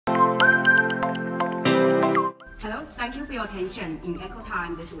Hello, thank you for your attention in Echo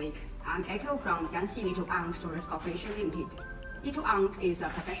Time this week. I'm Echo from Jiangxi LittleAnt Tourist Corporation Limited. LittleAnt is a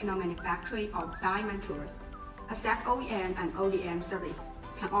professional manufacturer of diamond tours. Accept OEM and ODM service.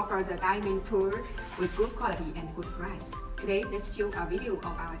 Can offer the diamond tours with good quality and good price. Today, let's show a video of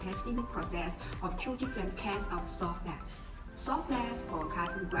our testing process of 2 different kinds of soft glass. Soft glass for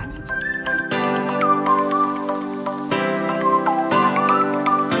cutting granite.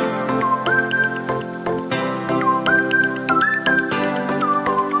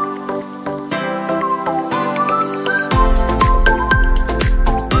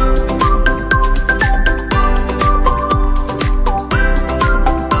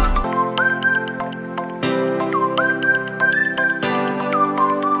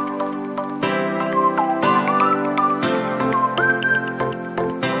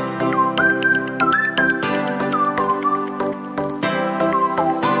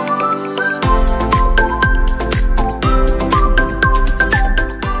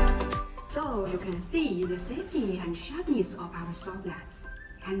 You can see the safety and sharpness of our soft glass,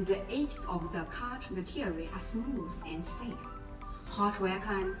 and the edges of the cut material are smooth and safe. Hot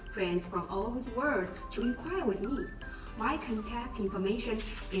welcome friends from all over the world to inquire with me. My contact information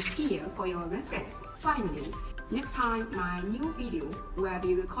is here for your reference. Finally, next time my new video will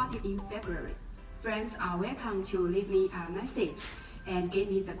be recorded in February. Friends are welcome to leave me a message and give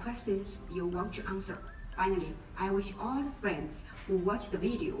me the questions you want to answer. Finally, I wish all the friends who watch the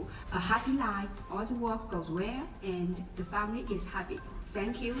video a happy life, all the work goes well, and the family is happy.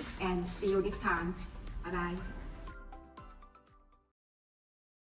 Thank you and see you next time. Bye bye.